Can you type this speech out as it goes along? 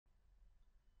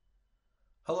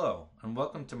Hello, and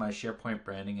welcome to my SharePoint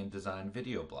branding and design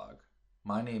video blog.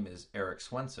 My name is Erik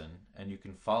Swenson, and you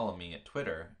can follow me at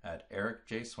Twitter at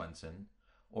ErikJSwenson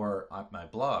or at my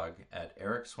blog at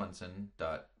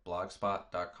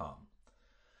ericswenson.blogspot.com.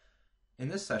 In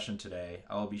this session today,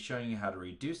 I will be showing you how to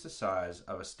reduce the size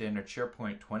of a standard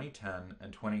SharePoint 2010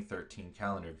 and 2013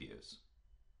 calendar views.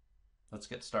 Let's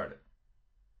get started.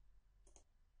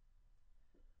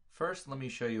 First, let me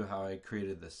show you how I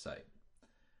created this site.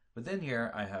 Within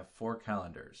here, I have 4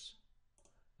 calendars.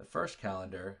 The first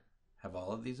calendar have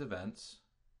all of these events.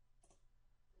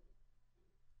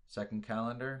 Second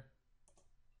calendar,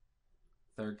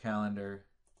 third calendar,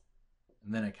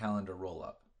 and then a calendar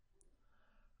roll-up.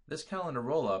 This calendar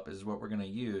roll-up is what we're going to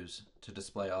use to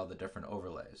display all the different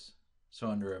overlays. So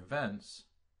under Events,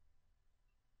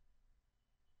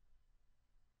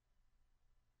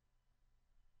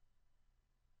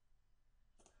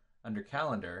 under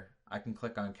Calendar, I can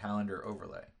click on Calendar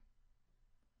Overlay.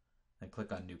 Then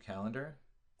click on New Calendar.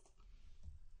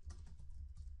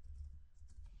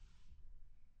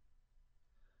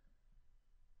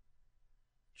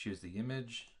 Choose the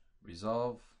image,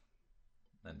 resolve,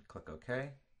 then click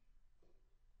OK.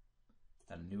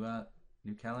 Add a new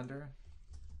calendar.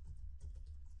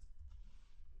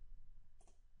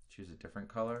 Choose a different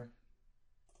color.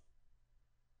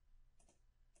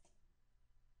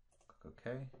 Click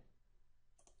OK.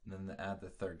 And then add the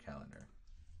third calendar.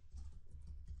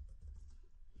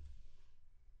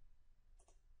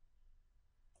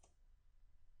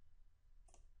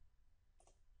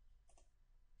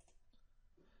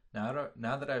 Now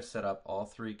that I've set up all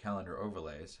 3 calendar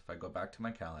overlays, if I go back to my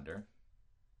calendar,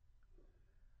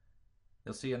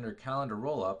 you'll see under Calendar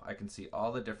Rollup, I can see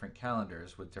all the different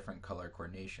calendars with different color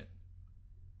coordination.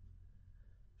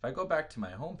 If I go back to my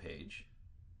home page,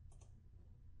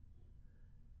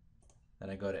 then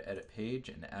I go to Edit Page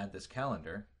and add this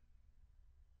calendar.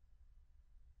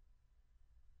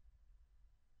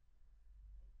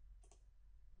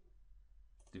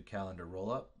 Do Calendar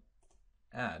Rollup,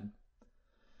 Add.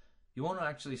 You won't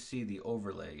actually see the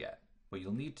overlay yet. What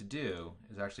you'll need to do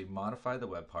is actually modify the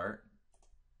web part.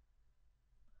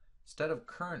 Instead of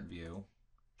Current View,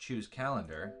 choose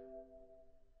Calendar,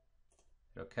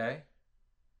 hit OK,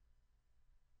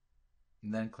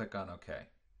 and then click on OK.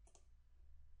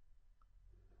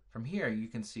 From here, you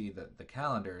can see that the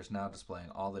calendar is now displaying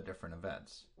all the different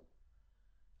events.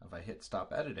 If I hit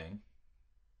Stop Editing,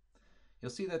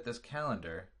 you'll see that this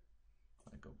calendar,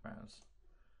 let me go browse,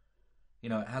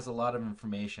 it has a lot of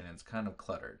information and it's kind of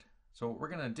cluttered. So what we're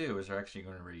going to do is we're actually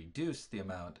going to reduce the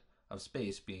amount of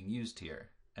space being used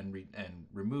here and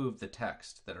remove the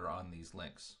text that are on these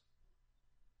links.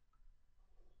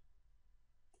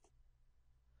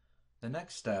 The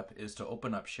next step is to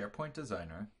open up SharePoint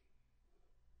Designer,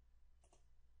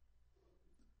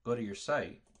 go to your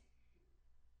site,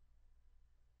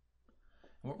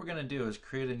 and what we're going to do is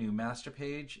create a new master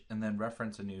page and then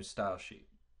reference a new style sheet.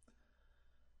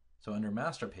 So under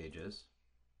Master Pages,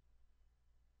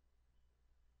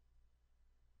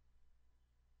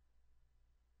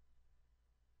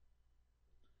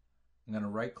 I'm going to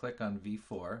right-click on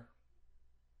V4,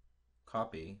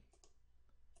 copy,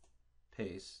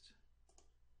 paste,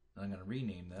 and I'm going to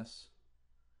rename this.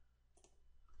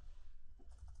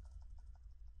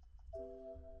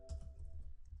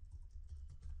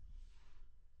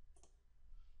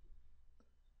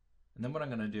 And then what I'm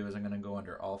going to do is I'm going to go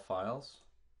under All Files,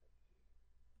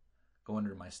 go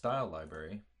under my Style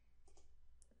Library.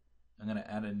 I'm going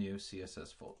to add a new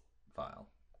CSS file.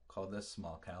 Call this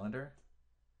Small Calendar.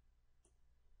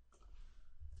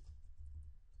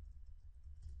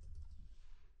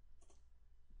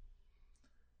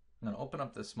 I'm going to open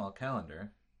up this small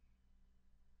calendar,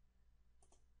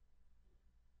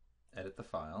 edit the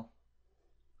file,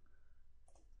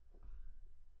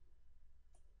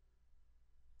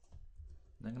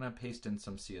 and I'm going to paste in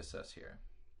some CSS here,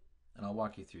 and I'll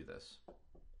walk you through this.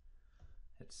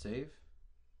 Hit Save.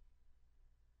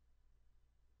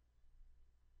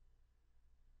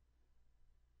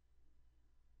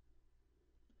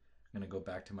 I'm going to go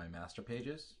back to my master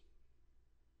pages,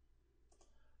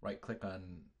 right-click on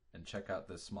and check out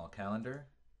this small calendar,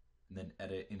 and then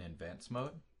edit in advanced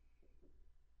mode.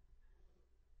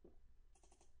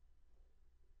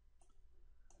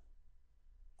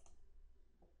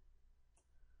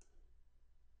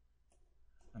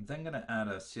 I'm then going to add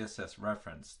a CSS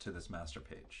reference to this master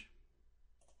page.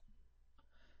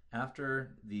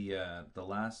 After the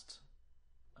last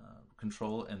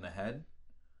control in the head,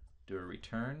 do a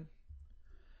return,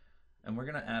 and we're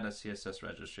going to add a CSS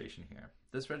registration here.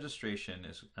 This registration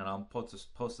is, and I'll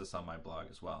post this on my blog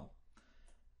as well,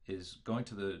 is going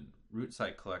to the root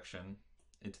site collection,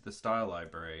 into the style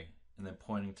library, and then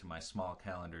pointing to my small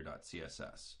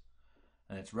calendar.css.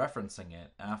 And it's referencing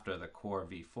it after the core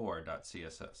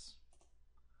v4.css.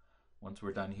 Once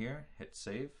we're done here, hit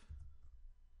save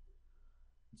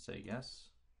and say yes.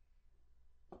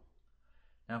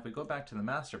 Now if we go back to the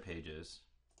master pages,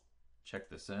 check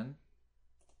this in.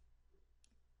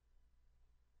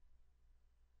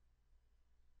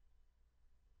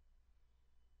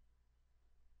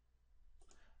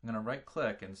 I'm going to right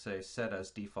click and say set as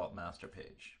default master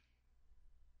page.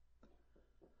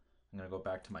 I'm going to go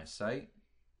back to my site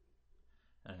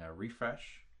and I'm going to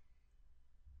refresh.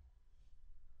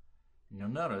 And you'll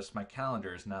notice my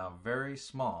calendar is now very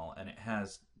small, and it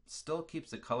still keeps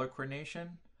the color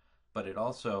coordination, but it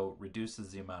also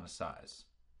reduces the amount of size.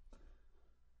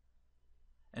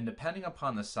 And depending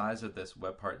upon the size of this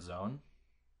web part zone,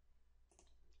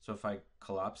 so if I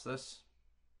collapse this,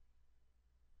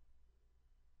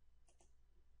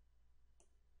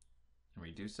 and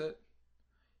reduce it,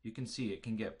 you can see it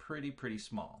can get pretty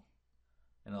small,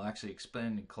 and it'll actually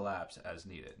expand and collapse as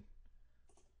needed.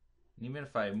 And even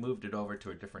if I moved it over to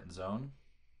a different zone,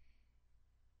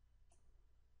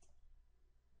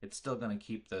 it's still going to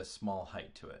keep the small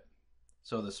height to it.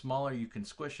 So the smaller you can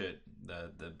squish it,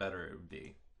 the better it would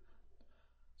be.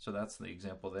 So that's the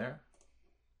example there.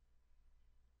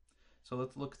 So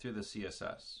let's look through the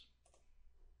CSS.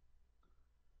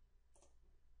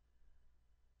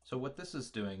 So what this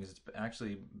is doing is it's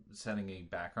actually setting a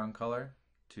background color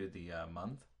to the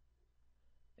month.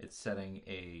 It's setting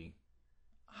a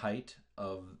height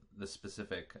of the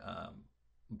specific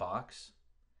box,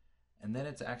 and then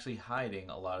it's actually hiding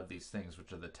a lot of these things,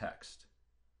 which are the text.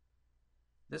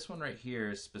 This one right here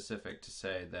is specific to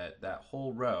say that that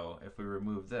whole row, if we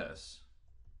remove this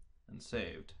and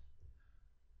saved,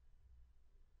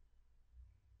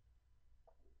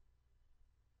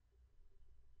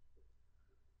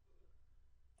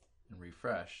 and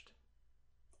refreshed,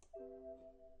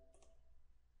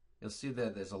 you'll see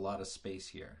that there's a lot of space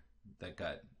here that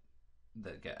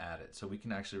get added. So we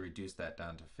can actually reduce that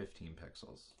down to 15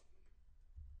 pixels.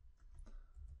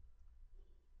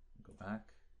 Go back.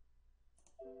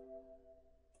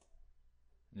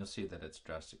 And you'll see that it's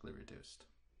drastically reduced.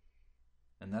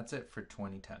 And that's it for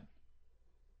 2010.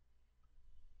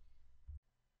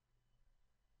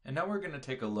 And now we're going to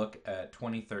take a look at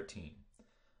 2013.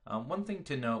 One thing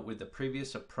to note with the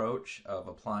previous approach of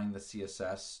applying the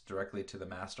CSS directly to the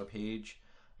master page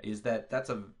is that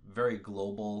that's a very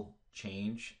global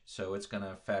change, so it's going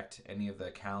to affect any of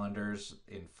the calendars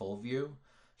in full view.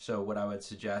 So what I would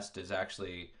suggest is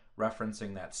actually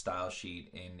referencing that style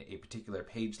sheet in a particular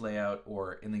page layout,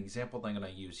 or in the example that I'm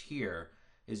going to use here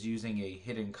is using a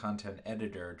hidden content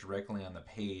editor directly on the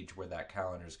page where that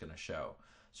calendar is going to show.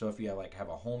 So if you have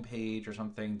a home page or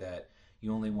something that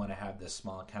you only want to have this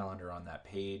small calendar on that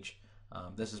page,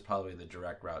 this is probably the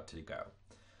direct route to go.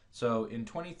 So in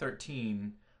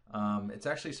 2013, it's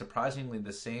actually surprisingly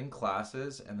the same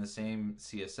classes and the same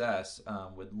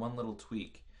CSS with one little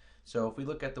tweak. So if we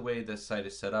look at the way this site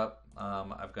is set up,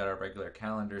 I've got our regular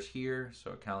calendars here.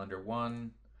 So calendar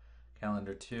 1,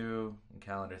 calendar 2, and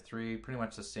calendar 3, pretty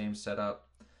much the same setup.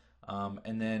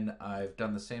 And then I've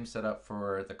done the same setup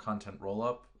for the content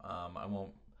roll-up. I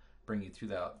won't bring you through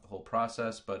that whole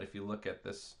process, but if you look at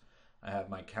this, I have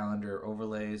my calendar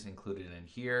overlays included in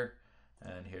here.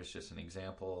 And here's just an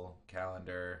example: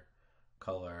 calendar,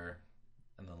 color,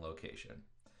 and then location.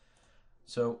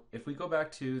 So if we go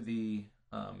back to the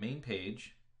main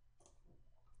page,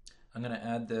 I'm going to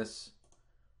add this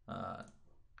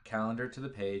calendar to the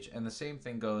page, and the same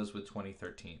thing goes with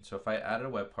 2013. So if I added a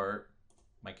web part,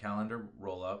 my calendar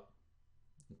roll up,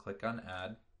 and click on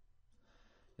add,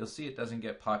 you'll see it doesn't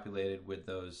get populated with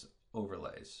those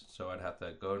overlays. So I'd have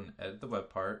to go and edit the web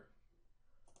part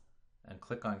and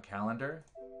click on calendar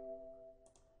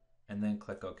and then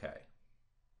click OK.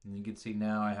 And you can see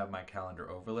now I have my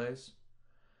calendar overlays.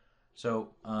 So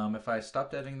if I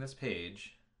stopped editing this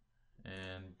page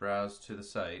and browse to the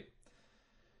site,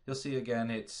 you'll see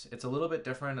again it's a little bit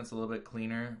different, it's a little bit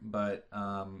cleaner, but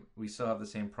we still have the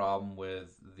same problem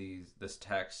with this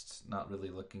text not really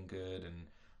looking good, and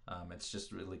it's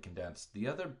just really condensed. The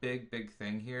other big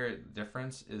thing here,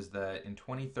 difference, is that in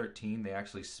 2013 they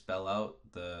actually spell out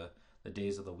the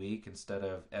days of the week. Instead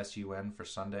of SUN for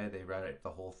Sunday, they write the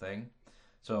whole thing.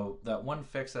 So that one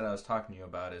fix that I was talking to you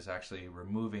about is actually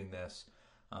removing this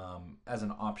as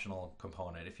an optional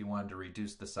component. If you wanted to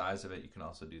reduce the size of it, you can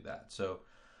also do that. So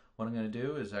what I'm going to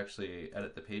do is actually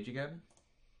edit the page again.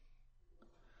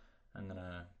 I'm going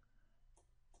to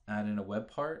add in a web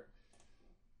part,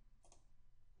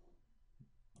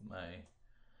 my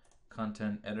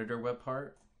content editor web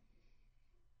part.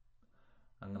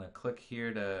 I'm going to click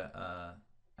here to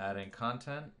add in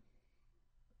content.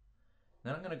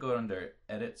 Then I'm going to go under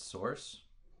edit source,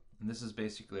 and this is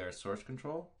basically our source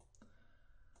control.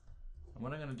 And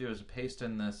what I'm going to do is paste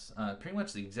in this pretty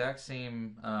much the exact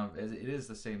same, it is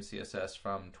the same CSS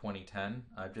from 2010.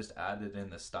 I've just added in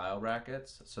the style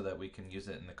brackets so that we can use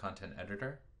it in the content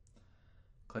editor.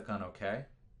 Click on OK.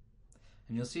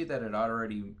 And you'll see that it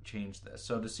already changed this.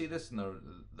 So to see this in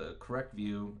the correct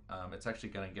view, it's actually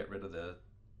going to get rid of the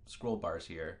scroll bars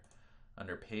here.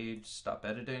 Under page, stop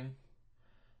editing,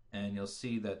 and you'll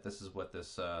see that this is what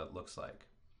this looks like.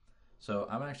 So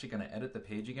I'm actually going to edit the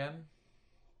page again.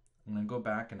 I'm going to go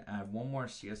back and add one more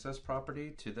CSS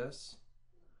property to this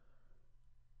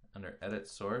under edit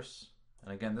source.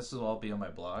 And again, this will all be on my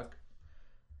blog.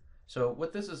 So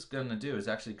what this is going to do is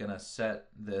actually going to set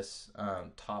this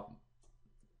top,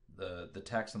 the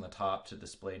text on the top to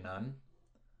display none.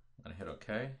 I'm going to hit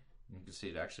OK. You can see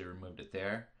it actually removed it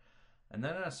there. And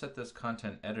then I'm going to set this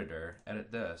content editor,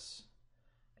 edit this,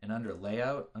 and under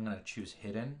layout, I'm going to choose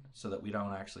hidden so that we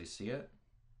don't actually see it.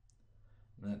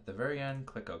 And then at the very end,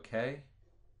 click OK.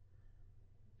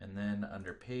 And then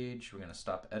under page, we're going to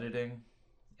stop editing.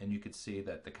 And you can see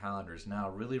that the calendar is now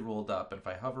really rolled up. And if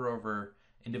I hover over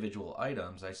individual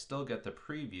items, I still get the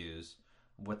previews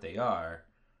of what they are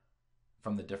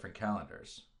from the different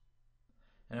calendars.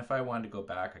 And if I wanted to go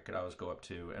back, I could always go up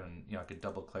to, and I could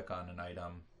double click on an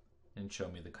item and show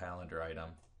me the calendar item.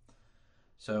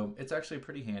 So it's actually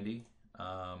pretty handy.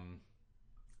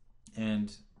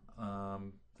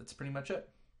 That's pretty much it.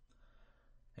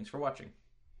 Thanks for watching.